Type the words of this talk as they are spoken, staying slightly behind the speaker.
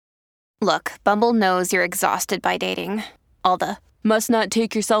Look, Bumble knows you're exhausted by dating. All the, must not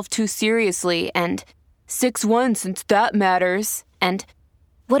take yourself too seriously, and 6'1" since that matters. And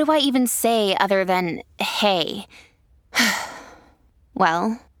what do I even say other than, hey?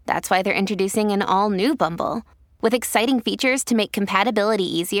 Well, that's why they're introducing an all-new Bumble, with exciting features to make compatibility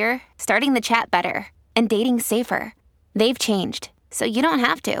easier, starting the chat better, and dating safer. They've changed, so you don't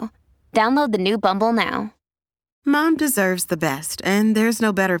have to. Download the new Bumble now. Mom deserves the best, and there's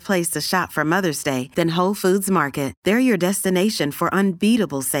no better place to shop for Mother's Day than Whole Foods Market. They're your destination for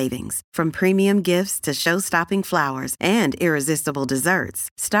unbeatable savings, from premium gifts to show-stopping flowers and irresistible desserts.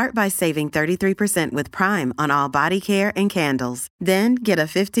 Start by saving 33% with Prime on all body care and candles. Then get a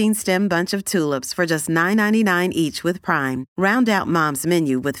 15-stem bunch of tulips for just $9.99 each with Prime. Round out Mom's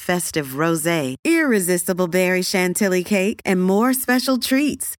menu with festive rosé, irresistible berry chantilly cake, and more special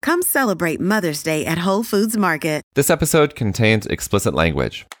treats. Come celebrate Mother's Day at Whole Foods Market. This episode contains explicit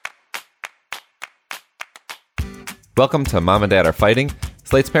language. Welcome to Mom and Dad Are Fighting,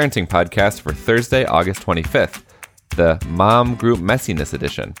 Slate's parenting podcast for Thursday, August 25th, the Mom Group Messiness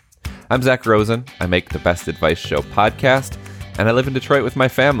Edition. I'm Zach Rosen. I make the Best Advice Show podcast, and I live in Detroit with my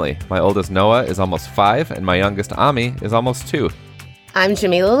family. My oldest Noah is almost 5, and my youngest Ami is almost 2. I'm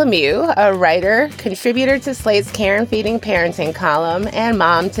Jamila Lemieux, a writer, contributor to Slate's Care and Feeding Parenting column, and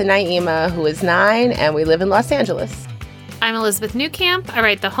mom to Naima, who is 9, and we live in Los Angeles. I'm Elizabeth Newcamp. I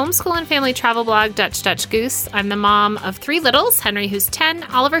write the homeschool and family travel blog Dutch Dutch Goose. I'm the mom of 3 littles, Henry who's 10,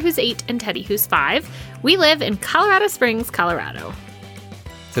 Oliver who's 8, and Teddy who's 5. We live in Colorado Springs, Colorado.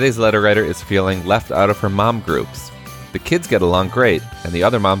 Today's letter writer is feeling left out of her mom groups. The kids get along great, and the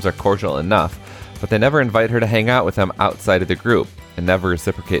other moms are cordial enough, but they never invite her to hang out with them outside of the group and never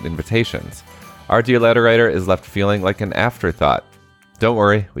reciprocate invitations. Our dear letter writer is left feeling like an afterthought. Don't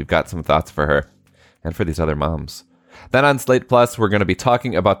worry, we've got some thoughts for her and for these other moms. Then on Slate Plus, we're going to be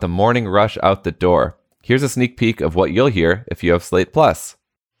talking about the morning rush out the door. Here's a sneak peek of what you'll hear if you have Slate Plus.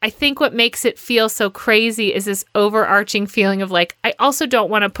 I think what makes it feel so crazy is this overarching feeling of like, I also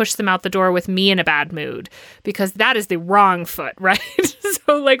don't want to push them out the door with me in a bad mood, because that is the wrong foot, right?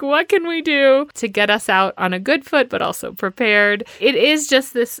 So like, what can we do to get us out on a good foot, but also prepared? It is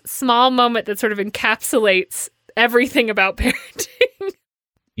just this small moment that sort of encapsulates everything about parenting.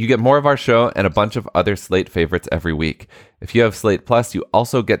 You get more of our show and a bunch of other Slate favorites every week. If you have Slate Plus, you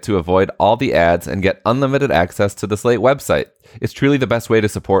also get to avoid all the ads and get unlimited access to the Slate website. It's truly the best way to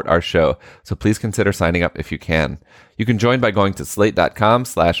support our show, so please consider signing up if you can. You can join by going to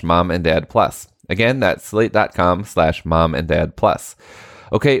slate.com/momanddadplus. Again, that's slate.com/momanddadplus.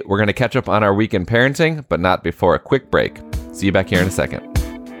 Okay, we're going to catch up on our week in parenting, but not before a quick break. See you back here in a second.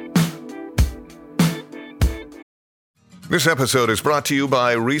 This episode is brought to you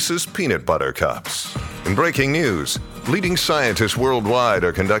by Reese's Peanut Butter Cups. In breaking news, leading scientists worldwide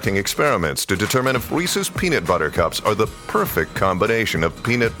are conducting experiments to determine if Reese's Peanut Butter Cups are the perfect combination of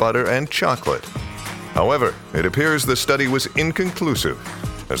peanut butter and chocolate. However, it appears the study was inconclusive,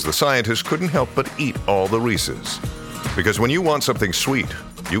 as the scientists couldn't help but eat all the Reese's. Because when you want something sweet,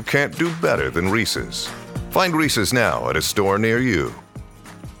 you can't do better than Reese's. Find Reese's now at a store near you.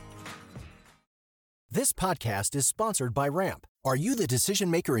 This podcast is sponsored by Ramp. Are you the decision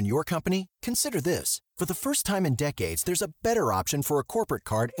maker in your company? Consider this. For the first time in decades, there's a better option for a corporate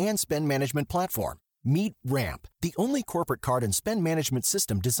card and spend management platform. Meet Ramp, the only corporate card and spend management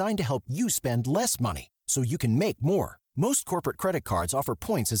system designed to help you spend less money so you can make more. Most corporate credit cards offer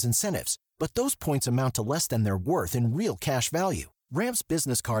points as incentives, but those points amount to less than their worth in real cash value. Ramp's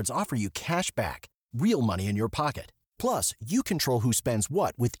business cards offer you cash back, real money in your pocket. Plus, you control who spends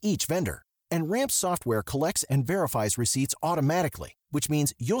what with each vendor. And Ramp software collects and verifies receipts automatically, which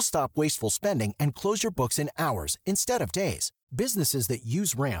means you'll stop wasteful spending and close your books in hours instead of days. Businesses that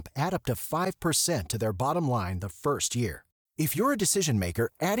use Ramp add up to 5% to their bottom line the first year. If you're a decision maker,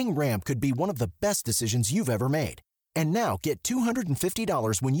 adding Ramp could be one of the best decisions you've ever made. And now get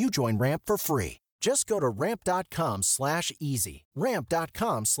 $250 when you join Ramp for free. Just go to ramp.com/easy.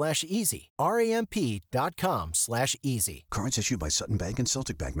 Ramp.com/easy. RAMP.com/easy. Cards issued by Sutton Bank and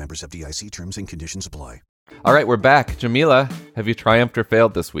Celtic Bank, members FDIC. Terms and conditions apply. All right, we're back. Jamila, have you triumphed or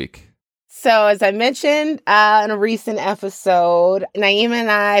failed this week? So as I mentioned in a recent episode, Naima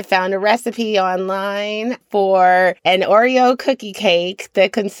and I found a recipe online for an Oreo cookie cake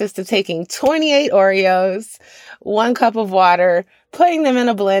that consists of taking 28 Oreos, 1 cup of water, putting them in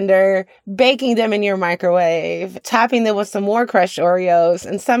a blender, baking them in your microwave, topping them with some more crushed Oreos,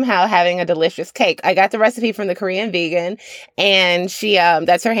 and somehow having a delicious cake. I got the recipe from the Korean Vegan, and she,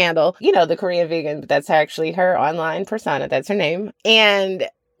 that's her handle. You know, the Korean Vegan, but that's actually her online persona. That's her name. And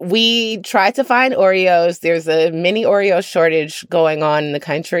we tried to find Oreos. There's a mini Oreo shortage going on in the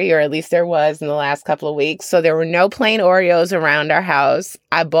country, or at least there was in the last couple of weeks. So there were no plain Oreos around our house.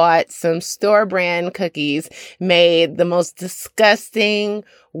 I bought some store brand cookies, made the most disgusting,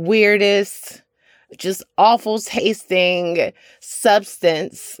 weirdest, just awful tasting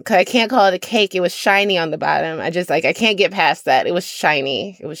substance. Cause I can't call it a cake. It was shiny on the bottom. I can't get past that. It was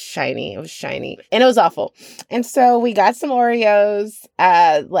shiny. And it was awful. And so we got some Oreos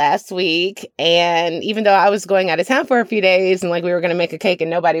last week. And even though I was going out of town for a few days and like we were going to make a cake and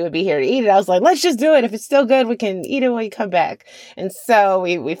nobody would be here to eat it, I was like, let's just do it. If it's still good, we can eat it when we come back. And so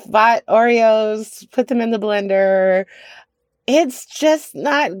we bought Oreos, put them in the blender. It's just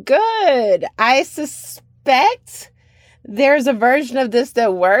not good. I suspect there's a version of this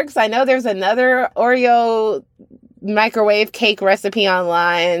that works. I know there's another Oreo microwave cake recipe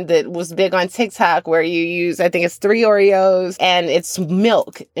online that was big on TikTok where you use, I think it's 3 Oreos and it's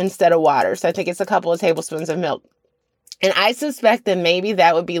milk instead of water. So I think it's a couple of tablespoons of milk. And I suspect that maybe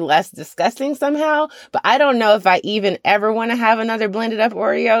that would be less disgusting somehow. But I don't know if I even ever want to have another blended up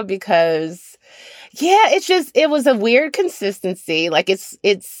Oreo because... yeah, it was a weird consistency. Like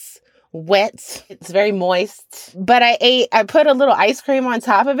it's wet. It's very moist. But I put a little ice cream on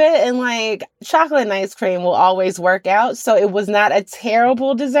top of it and like chocolate and ice cream will always work out. So it was not a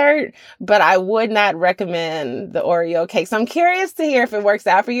terrible dessert, but I would not recommend the Oreo cake. So I'm curious to hear if it works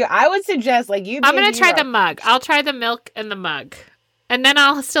out for you. I would suggest I'm going to try the mug. I'll try the milk and the mug. And then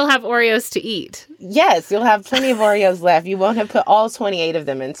I'll still have Oreos to eat. Yes, you'll have plenty of Oreos left. You won't have put all 28 of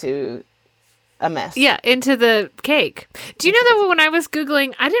them into a mess. Yeah, into the cake. Do you know that when I was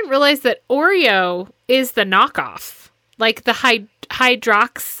Googling, I didn't realize that Oreo is the knockoff. Like the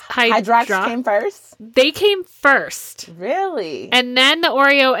Hydrox came first? They came first. Really? And then the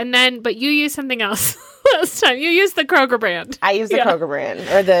Oreo, but you used something else last time. You used the Kroger brand. I used the Kroger brand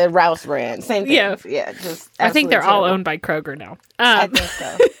or the Rouse brand. Same thing. Yeah. I think they're all owned by Kroger now. I think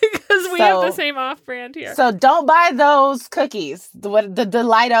so. Because we have the same off-brand here. So don't buy those cookies, the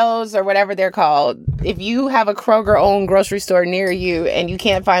Delitos or whatever they're called. If you have a Kroger-owned grocery store near you and you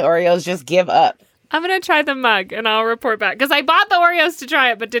can't find Oreos, just give up. I'm going to try the mug and I'll report back. Because I bought the Oreos to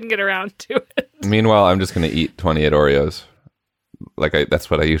try it, but didn't get around to it. Meanwhile, I'm just going to eat 28 Oreos. That's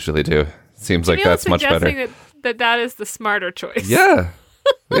what I usually do. Seems like that's much better. That is the smarter choice. Yeah.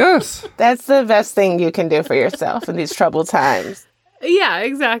 Yes. That's the best thing you can do for yourself in these troubled times. Yeah,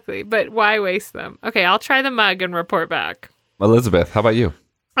 exactly. But why waste them? Okay, I'll try the mug and report back. Elizabeth, how about you?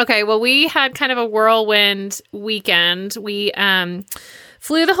 Okay, well, we had kind of a whirlwind weekend. We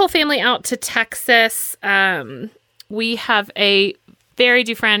flew the whole family out to Texas. We have a very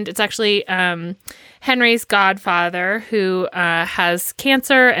dear friend. It's actually Henry's godfather who has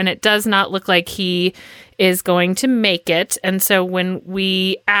cancer, and it does not look like he is going to make it. And so when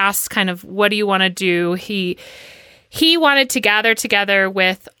we asked kind of, what do you want to do? He wanted to gather together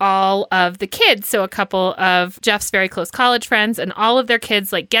with all of the kids. So a couple of Jeff's very close college friends and all of their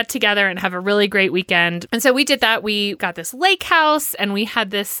kids like get together and have a really great weekend. And so we did that. We got this lake house and we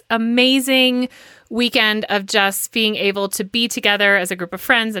had this amazing weekend of just being able to be together as a group of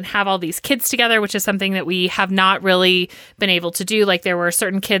friends and have all these kids together, which is something that we have not really been able to do. Like there were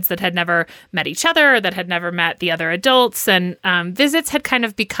certain kids that had never met each other, or that had never met the other adults. And visits had kind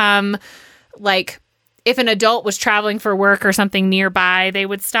of become like, if an adult was traveling for work or something nearby, they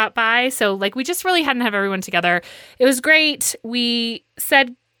would stop by. So like we just really hadn't have everyone together. It was great. We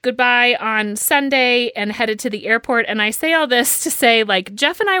said goodbye on Sunday and headed to the airport. And I say all this to say like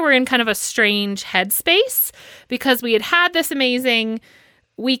Jeff and I were in kind of a strange headspace because we had had this amazing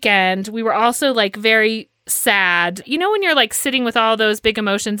weekend. We were also like very sad. You know, when you're like sitting with all those big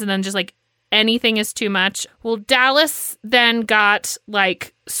emotions and then just like anything is too much. Well, Dallas then got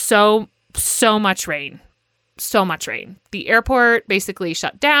like so much rain. The airport basically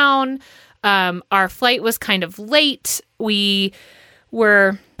shut down. Our flight was kind of late. We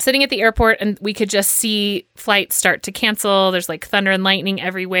were sitting at the airport and we could just see flights start to cancel. There's like thunder and lightning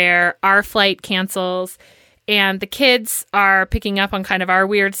everywhere. Our flight cancels. And the kids are picking up on kind of our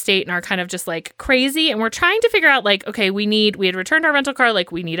weird state and are kind of just like crazy. And we're trying to figure out like, okay, we had returned our rental car.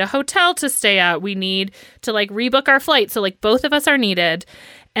 Like we need a hotel to stay at. We need to like rebook our flight. So like both of us are needed.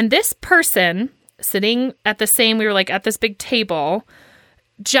 And this person sitting at we were like at this big table,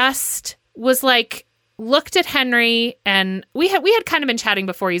 just was like, looked at Henry, and we had kind of been chatting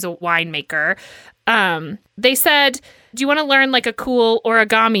before. He's a winemaker. They said, do you want to learn like a cool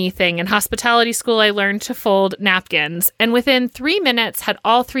origami thing? In hospitality school, I learned to fold napkins. And within 3 minutes, had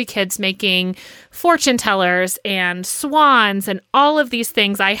all 3 kids making fortune tellers and swans and all of these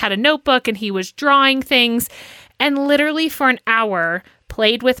things. I had a notebook and he was drawing things. And literally for an hour,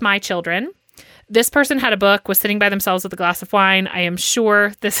 played with my children. This person had a book, was sitting by themselves with a glass of wine. I am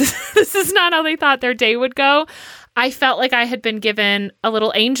sure this is not how they thought their day would go. I felt like I had been given a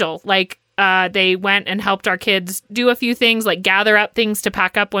little angel. Like they went and helped our kids do a few things, like gather up things to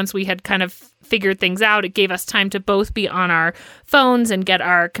pack up once we had kind of figured things out. It gave us time to both be on our phones and get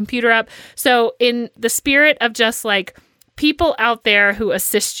our computer up. So in the spirit of just like people out there who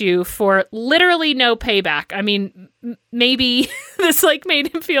assist you for literally no payback. I mean, maybe this like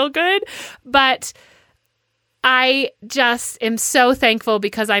made him feel good, but I just am so thankful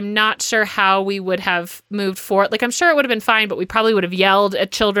because I'm not sure how we would have moved forward. Like, I'm sure it would have been fine, but we probably would have yelled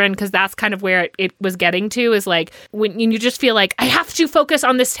at children because that's kind of where it was getting to, is like when you just feel like I have to focus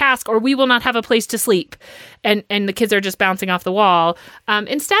on this task or we will not have a place to sleep. And the kids are just bouncing off the wall.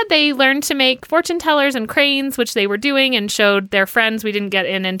 Instead, they learned to make fortune tellers and cranes, which they were doing, and showed their friends. We didn't get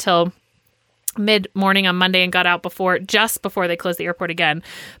in until mid-morning on Monday and got out just before they closed the airport again.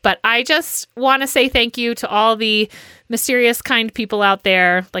 But I just want to say thank you to all the mysterious, kind people out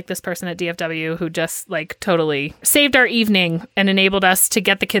there, like this person at DFW who just like totally saved our evening and enabled us to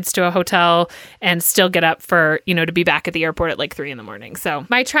get the kids to a hotel and still get up for, to be back at the airport at like 3 a.m. So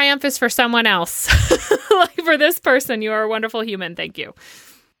my triumph is for someone else. Like for this person, you are a wonderful human. Thank you.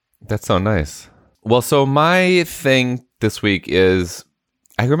 That's so nice. Well, so my thing this week is,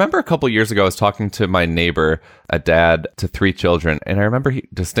 I remember a couple years ago, I was talking to my neighbor, a dad to 3 children, and I remember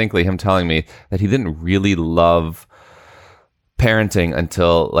distinctly him telling me that he didn't really love parenting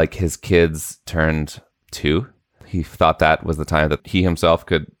until like his kids turned 2. He thought that was the time that he himself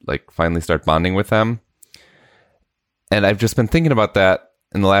could like finally start bonding with them. And I've just been thinking about that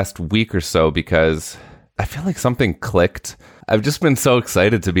in the last week or so because I feel like something clicked. I've just been so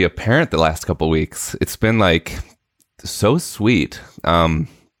excited to be a parent the last couple weeks. It's been like so sweet.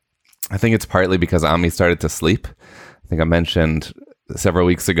 I think it's partly because Ami started to sleep. I think I mentioned several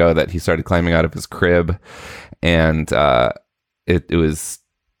weeks ago that he started climbing out of his crib, and it was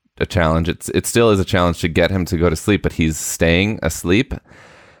a challenge. It still is a challenge to get him to go to sleep, but he's staying asleep,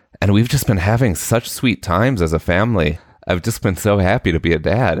 and we've just been having such sweet times as a family. I've just been so happy to be a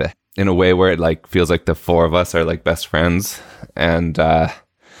dad in a way where it like feels like the 4 of us are like best friends, and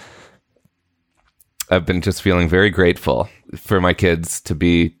I've been just feeling very grateful for my kids to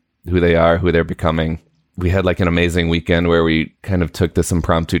be who they are, who they're becoming. We had like an amazing weekend where we kind of took this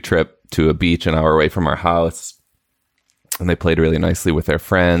impromptu trip to a beach an hour away from our house, and they played really nicely with their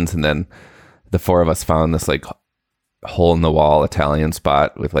friends. And then the 4 of us found this like hole in the wall Italian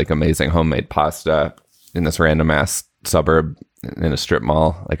spot with like amazing homemade pasta in this random ass suburb in a strip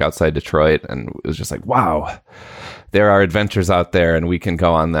mall, like outside Detroit. And it was just like, wow, there are adventures out there and we can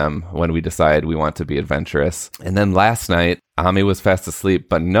go on them when we decide we want to be adventurous. And then last night, Ami was fast asleep,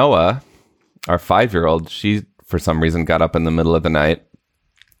 but Noah, our 5-year-old, she, for some reason, got up in the middle of the night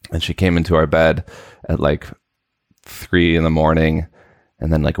and she came into our bed at like 3 a.m.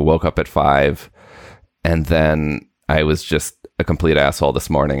 and then like woke up at 5. And then I was just a complete asshole this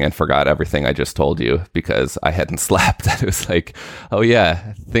morning and forgot everything I just told you because I hadn't slept. It was like, oh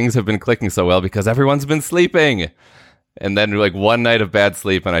yeah, things have been clicking so well because everyone's been sleeping. And then like one night of bad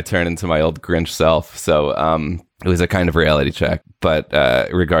sleep and I turned into my old Grinch self. So it was a kind of reality check. But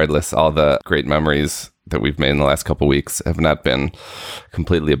regardless, all the great memories that we've made in the last couple of weeks have not been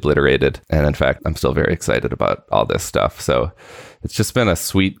completely obliterated. And in fact, I'm still very excited about all this stuff. So it's just been a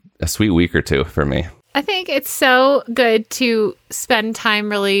sweet week or two for me. I think it's so good to spend time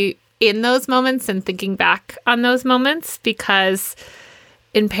really in those moments and thinking back on those moments, because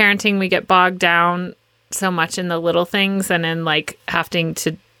in parenting, we get bogged down so much in the little things and in like having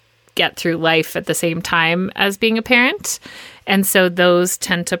to get through life at the same time as being a parent. And so those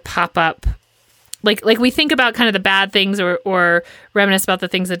tend to pop up. Like we think about kind of the bad things or reminisce about the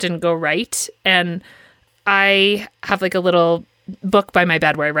things that didn't go right. And I have like a little book by my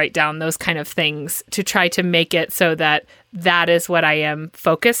bed where I write down those kind of things to try to make it so that is what I am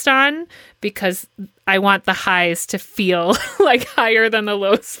focused on, because I want the highs to feel like higher than the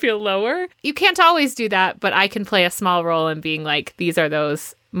lows feel lower. You can't always do that, but I can play a small role in being like, these are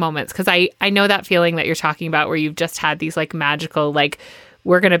those moments. Because I know that feeling that you're talking about where you've just had these like magical, like,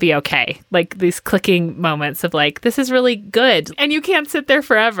 we're going to be okay. Like these clicking moments of like, this is really good. And you can't sit there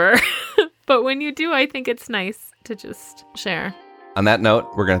forever. But when you do, I think it's nice to just share. On that note,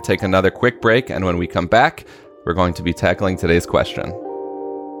 we're going to take another quick break. And when we come back, we're going to be tackling today's question.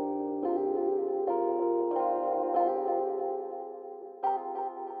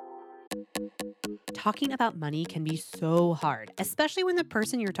 Talking about money can be so hard, especially when the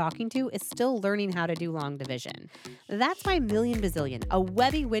person you're talking to is still learning how to do long division. That's why Million Bazillion, a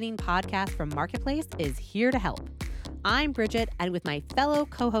Webby winning podcast from Marketplace, is here to help. I'm Bridget, and with my fellow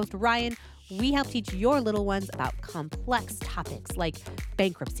co-host Ryan, we help teach your little ones about complex topics like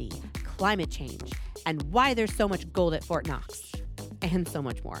bankruptcy, climate change, and why there's so much gold at Fort Knox, and so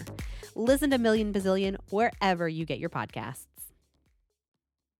much more. Listen to Million Bazillion wherever you get your podcasts.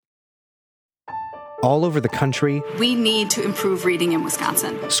 All over the country, we need to improve reading in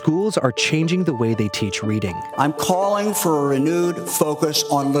Wisconsin. Schools are changing the way they teach reading. I'm calling for a renewed focus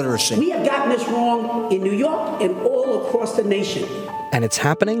on literacy. We have gotten this wrong in New York and all across the nation. And it's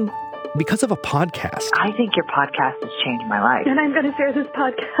happening because of a podcast. I think your podcast has changed my life. And I'm going to share this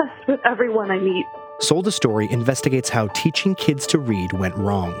podcast with everyone I meet. Sold a Story investigates how teaching kids to read went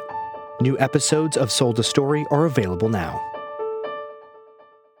wrong. New episodes of Sold a Story are available now.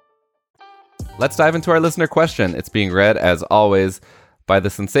 Let's dive into our listener question. It's being read, as always, by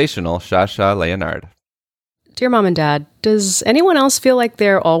the sensational Shasha Leonard. Dear Mom and Dad, does anyone else feel like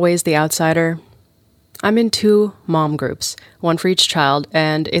they're always the outsider? I'm in 2 mom groups, one for each child,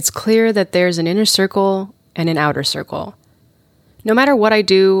 and it's clear that there's an inner circle and an outer circle. No matter what I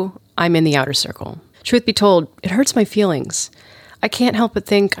do, I'm in the outer circle. Truth be told, it hurts my feelings. I can't help but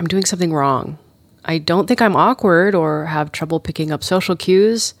think I'm doing something wrong. I don't think I'm awkward or have trouble picking up social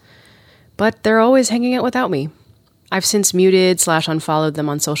cues, but they're always hanging out without me. I've since muted/unfollowed them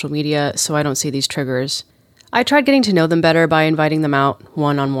on social media so I don't see these triggers. I tried getting to know them better by inviting them out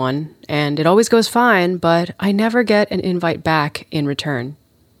one-on-one, and it always goes fine, but I never get an invite back in return.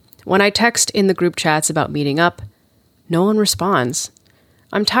 When I text in the group chats about meeting up, no one responds.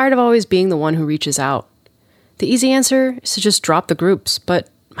 I'm tired of always being the one who reaches out. The easy answer is to just drop the groups, but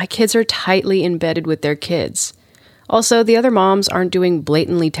my kids are tightly embedded with their kids. Also, the other moms aren't doing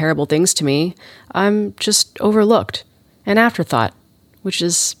blatantly terrible things to me. I'm just overlooked, an afterthought, which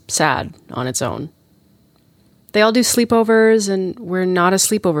is sad on its own. They all do sleepovers, and we're not a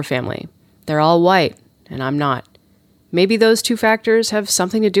sleepover family. They're all white, and I'm not. Maybe those 2 factors have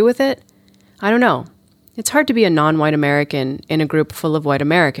something to do with it? I don't know. It's hard to be a non-white American in a group full of white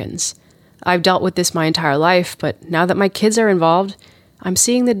Americans. I've dealt with this my entire life, but now that my kids are involved, I'm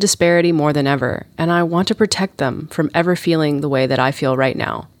seeing the disparity more than ever, and I want to protect them from ever feeling the way that I feel right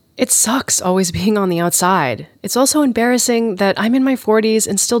now. It sucks always being on the outside. It's also embarrassing that I'm in my 40s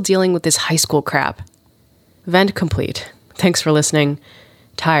and still dealing with this high school crap. Vent complete. Thanks for listening.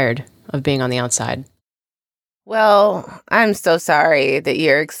 Tired of being on the outside. Well, I'm so sorry that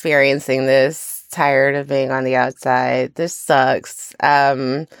you're experiencing this. Tired of being on the outside. This sucks.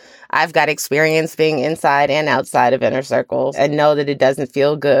 I've got experience being inside and outside of inner circles and know that it doesn't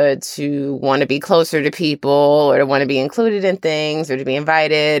feel good to want to be closer to people or to want to be included in things or to be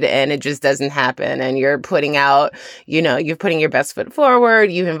invited, and it just doesn't happen. And you're putting out, you're putting your best foot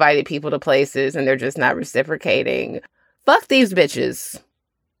forward. You've invited people to places and they're just not reciprocating. Fuck these bitches.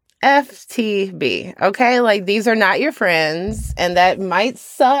 FTB, okay? Like, these are not your friends, and that might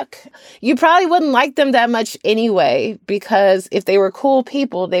suck. You probably wouldn't like them that much anyway, because if they were cool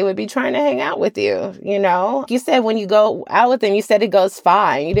people, they would be trying to hang out with you, You said when you go out with them, you said it goes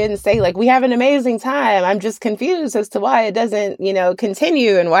fine. You didn't say, like, we have an amazing time. I'm just confused as to why it doesn't,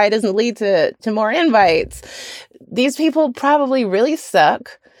 continue and why it doesn't lead to more invites. These people probably really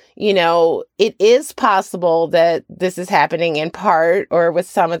suck. It is possible that this is happening in part or with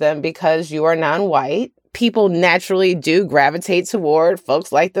some of them because you are non-white. People naturally do gravitate toward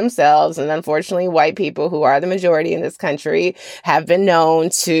folks like themselves. And unfortunately, white people, who are the majority in this country, have been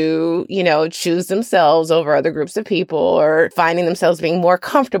known to, choose themselves over other groups of people or finding themselves being more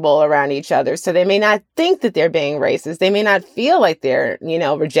comfortable around each other. So they may not think that they're being racist. They may not feel like they're,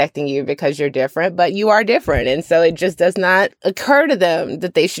 rejecting you because you're different, but you are different. And so it just does not occur to them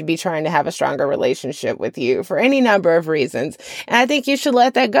that they should be trying to have a stronger relationship with you for any number of reasons. And I think you should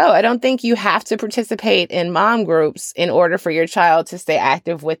let that go. I don't think you have to participate in mom groups in order for your child to stay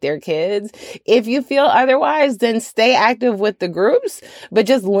active with their kids. If you feel otherwise, then stay active with the groups, but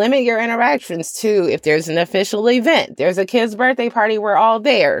just limit your interactions to if there's an official event, there's a kid's birthday party, we're all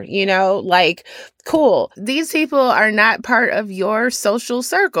there, cool. These people are not part of your social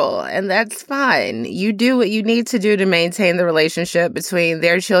circle, and that's fine. You do what you need to do to maintain the relationship between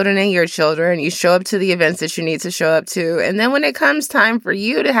their children and your children. You show up to the events that you need to show up to. And then when it comes time for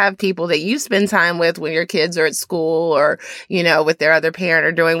you to have people that you spend time with when your kids are at school or, with their other parent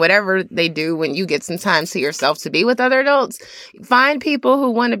or doing whatever they do when you get some time to yourself to be with other adults, find people who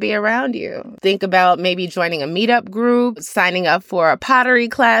want to be around you. Think about maybe joining a meetup group, signing up for a pottery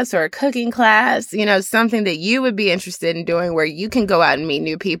class or a cooking class. is, something that you would be interested in doing where you can go out and meet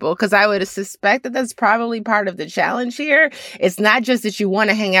new people. Because I would suspect that that's probably part of the challenge here. It's not just that you want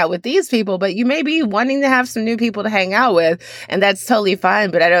to hang out with these people, but you may be wanting to have some new people to hang out with. And that's totally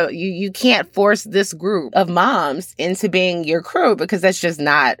fine. But you can't force this group of moms into being your crew because that's just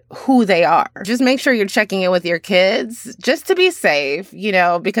not who they are. Just make sure you're checking in with your kids just to be safe,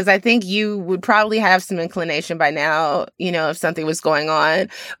 because I think you would probably have some inclination by now, if something was going on.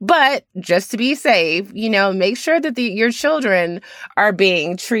 But just to be safe, make sure that your children are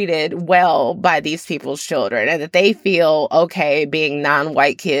being treated well by these people's children and that they feel okay being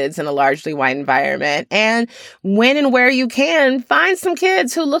non-white kids in a largely white environment. And when and where you can, find some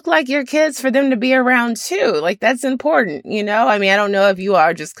kids who look like your kids for them to be around too. Like, that's important, I mean, I don't know if you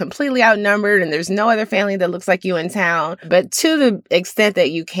are just completely outnumbered and there's no other family that looks like you in town, but to the extent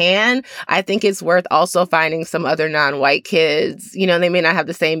that you can, I think it's worth also finding some other non-white kids. They may not have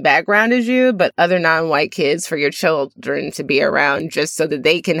the same background as you, but other non-white kids for your children to be around just so that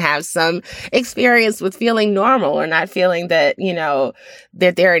they can have some experience with feeling normal or not feeling that,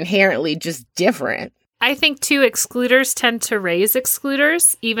 that they're inherently just different. I think, too, excluders tend to raise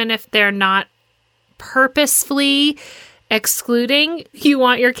excluders, even if they're not purposefully excluding. You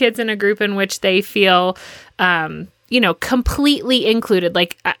want your kids in a group in which they feel, completely included.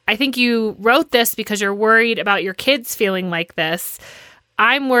 Like, I think you wrote this because you're worried about your kids feeling like this.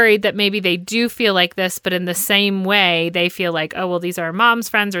 I'm worried that maybe they do feel like this, but in the same way, they feel like, oh, well, these are mom's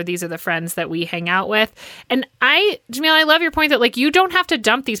friends or these are the friends that we hang out with. And Jamil, I love your point that, like, you don't have to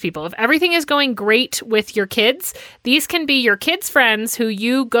dump these people. If everything is going great with your kids, these can be your kids' friends who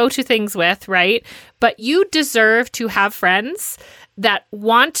you go to things with, right? But you deserve to have friends that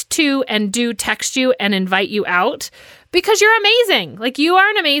want to and do text you and invite you out because you're amazing. Like, you are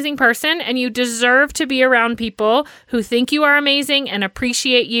an amazing person and you deserve to be around people who think you are amazing and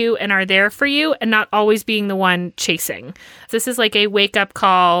appreciate you and are there for you and not always being the one chasing. This is like a wake-up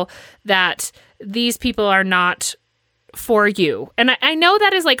call that these people are not for you. And I know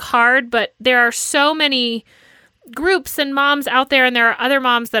that is like hard, but there are so many groups and moms out there, and there are other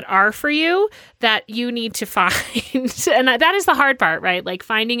moms that are for you that you need to find. And that is the hard part, right? Like,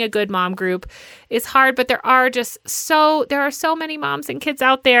 finding a good mom group is hard, but there are so many moms and kids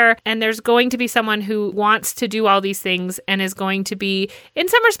out there, and there's going to be someone who wants to do all these things and is going to be, in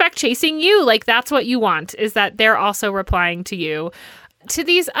some respect, chasing you. Like, that's what you want, is that they're also replying to you. To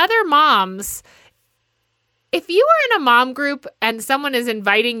these other moms, if you are in a mom group and someone is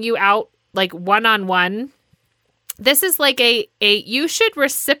inviting you out, like, one-on-one, this is like you should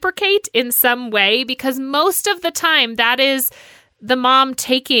reciprocate in some way, because most of the time that is the mom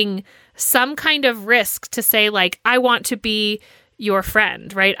taking some kind of risk to say, like, I want to be your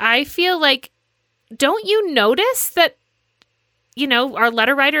friend, right? I feel like, don't you notice that, our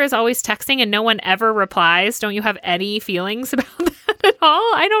letter writer is always texting and no one ever replies? Don't you have any feelings about that at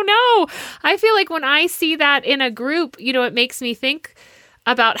all? I don't know. I feel like when I see that in a group, it makes me think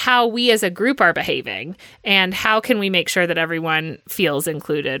about how we as a group are behaving and how can we make sure that everyone feels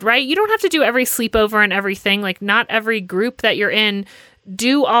included, right? You don't have to do every sleepover and everything. Like, not every group that you're in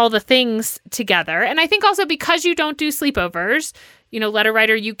do all the things together. And I think also because you don't do sleepovers, letter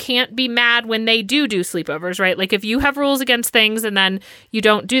writer, you can't be mad when they do sleepovers, right? Like, if you have rules against things and then you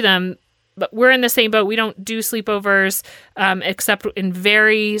don't do them, but we're in the same boat. We don't do sleepovers except in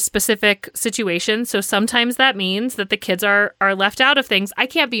very specific situations. So sometimes that means that the kids are left out of things. I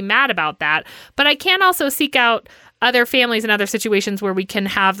can't be mad about that, but I can also seek out other families and other situations where we can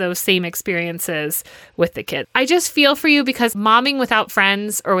have those same experiences with the kids. I just feel for you, because momming without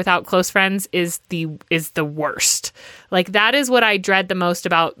friends or without close friends is the worst. Like, that is what I dread the most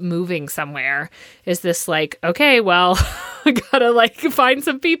about moving somewhere, is this, like, okay, well, I gotta, like, find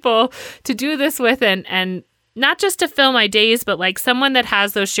some people to do this with and not just to fill my days, but like someone that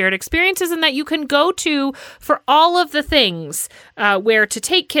has those shared experiences and that you can go to for all of the things, where to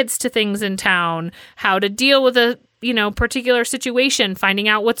take kids to things in town, how to deal with a particular situation, finding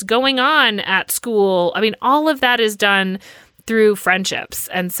out what's going on at school. I mean, all of that is done through friendships.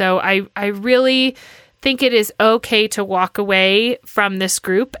 And so I really think it is okay to walk away from this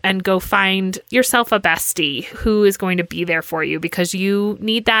group and go find yourself a bestie who is going to be there for you, because you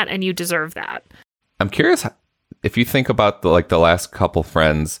need that and you deserve that. I'm curious, if you think about the last couple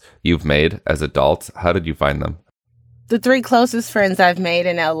friends you've made as adults, how did you find them? the 3 closest friends I've made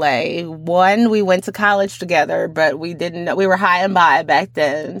in LA. One, we went to college together, but we didn't know, we were high and by back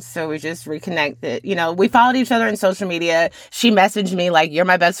then. So we just reconnected. You know, we followed each other on social media. She messaged me like, you're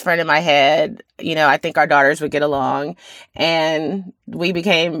my best friend in my head. You know, I think our daughters would get along. And we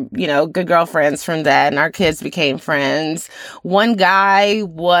became, you know, good girlfriends from that. And our kids became friends. One guy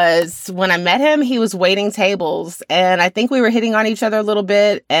was, when I met him, he was waiting tables. And I think we were hitting on each other a little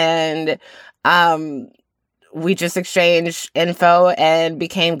bit. And, we just exchanged info and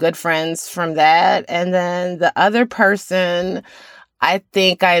became good friends from that. And then the other person, I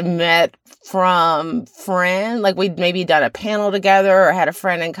think I met from friend, like we'd maybe done a panel together or had a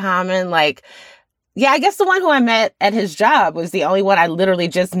friend in common. Like, yeah, I guess the one who I met at his job was the only one I literally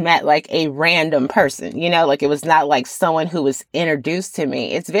just met, like a random person, you know, like it was not like someone who was introduced to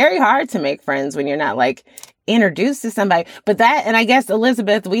me. It's very hard to make friends when you're not like introduced to somebody. But that, and I guess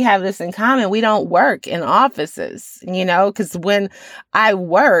Elizabeth, we have this in common. We don't work in offices, you know, because when I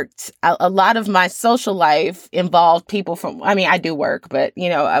worked, a lot of my social life involved people from, I mean, I do work, but you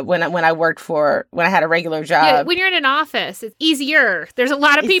know, when I worked when I had a regular job. Yeah, when you're in an office, it's easier. There's a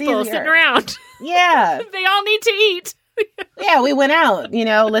lot of people sitting around. Yeah. They all need to eat. Yeah, we went out, you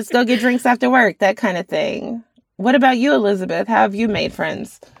know, let's go get drinks after work, that kind of thing. What about you, Elizabeth? How have you made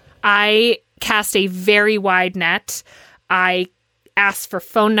friends? I cast a very wide net. I asked for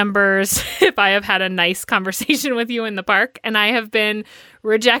phone numbers if I have had a nice conversation with you in the park, and I have been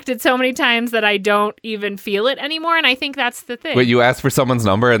rejected so many times that I don't even feel it anymore, and I think that's the thing. Wait, you asked for someone's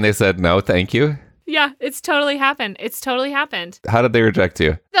number and they said no, thank you? Yeah, it's totally happened. How did they reject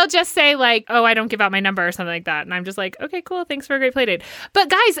you? They'll just say like, oh, I don't give out my number or something like that. And I'm just like, okay, cool. Thanks for a great play date. But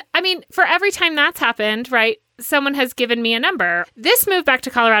guys, I mean, for every time that's happened, right, someone has given me a number. This move back to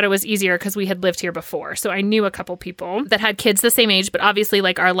Colorado was easier because we had lived here before. So I knew a couple people that had kids the same age, but obviously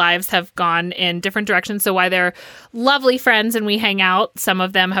like our lives have gone in different directions. So while they're lovely friends and we hang out, some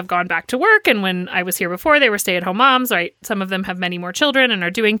of them have gone back to work. And when I was here before, they were stay-at-home moms, right? Some of them have many more children and are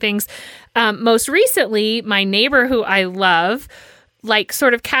doing things. Most recently, my neighbor who I love, like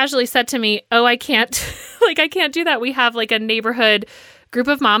sort of casually said to me, oh, I can't do that. We have like a neighborhood group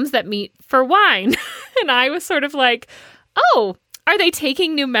of moms that meet for wine. And I was sort of like, oh, are they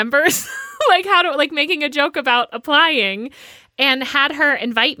taking new members? Making a joke about applying, and had her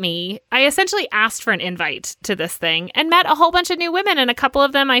invite me. I essentially asked for an invite to this thing and met a whole bunch of new women. And a couple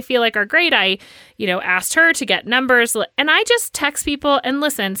of them I feel like are great. I, asked her to get numbers, and I just text people and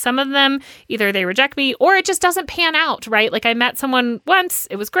listen. Some of them, either they reject me or it just doesn't pan out, right? Like I met someone once,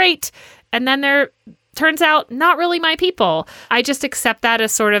 it was great. And then turns out not really my people. I just accept that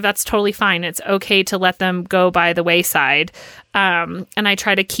as sort of, that's totally fine. It's okay to let them go by the wayside. And I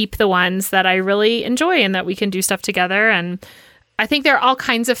try to keep the ones that I really enjoy and that we can do stuff together. And I think there are all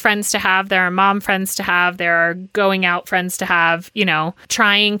kinds of friends to have. There are mom friends to have. There are going out friends to have,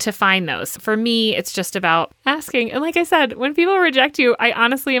 trying to find those. For me, it's just about asking. And like I said, when people reject you, I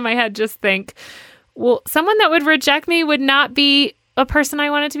honestly in my head just think, well, someone that would reject me would not be a person I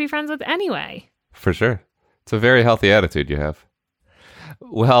wanted to be friends with anyway. For sure. It's a very healthy attitude you have.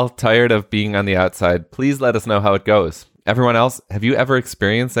 Well, tired of being on the outside? Please let us know how it goes. Everyone else, have you ever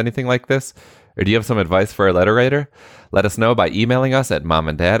experienced anything like this? Or do you have some advice for a letter writer? Let us know by emailing us at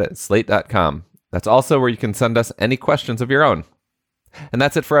momanddad@slate.com. That's also where you can send us any questions of your own. And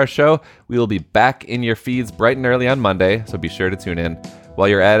that's it for our show. We will be back in your feeds bright and early on Monday, so be sure to tune in. While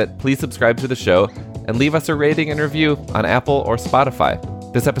you're at it, please subscribe to the show and leave us a rating and review on Apple or Spotify.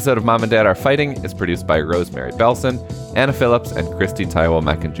 This episode of Mom and Dad Are Fighting is produced by Rosemary Belson, Anna Phillips, and Christy Taiwo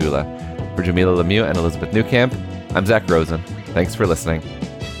Makanjula. For Jamila Lemieux and Elizabeth Newcamp, I'm Zach Rosen. Thanks for listening.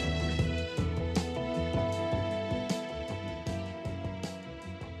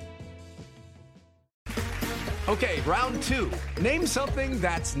 Okay, round 2. Name something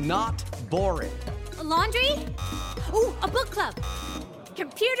that's not boring. A laundry? Ooh, a book club.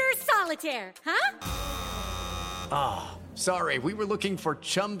 Computer solitaire, huh? Ah, sorry, we were looking for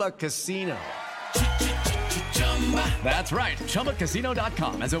Chumba Casino. That's right,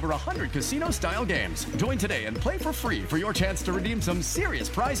 ChumbaCasino.com has over 100 casino-style games. Join today and play for free for your chance to redeem some serious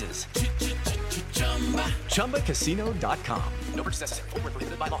prizes. ChumbaCasino.com. No purchase necessary. Void where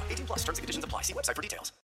prohibited by law. 18+ terms and conditions apply. See website for details.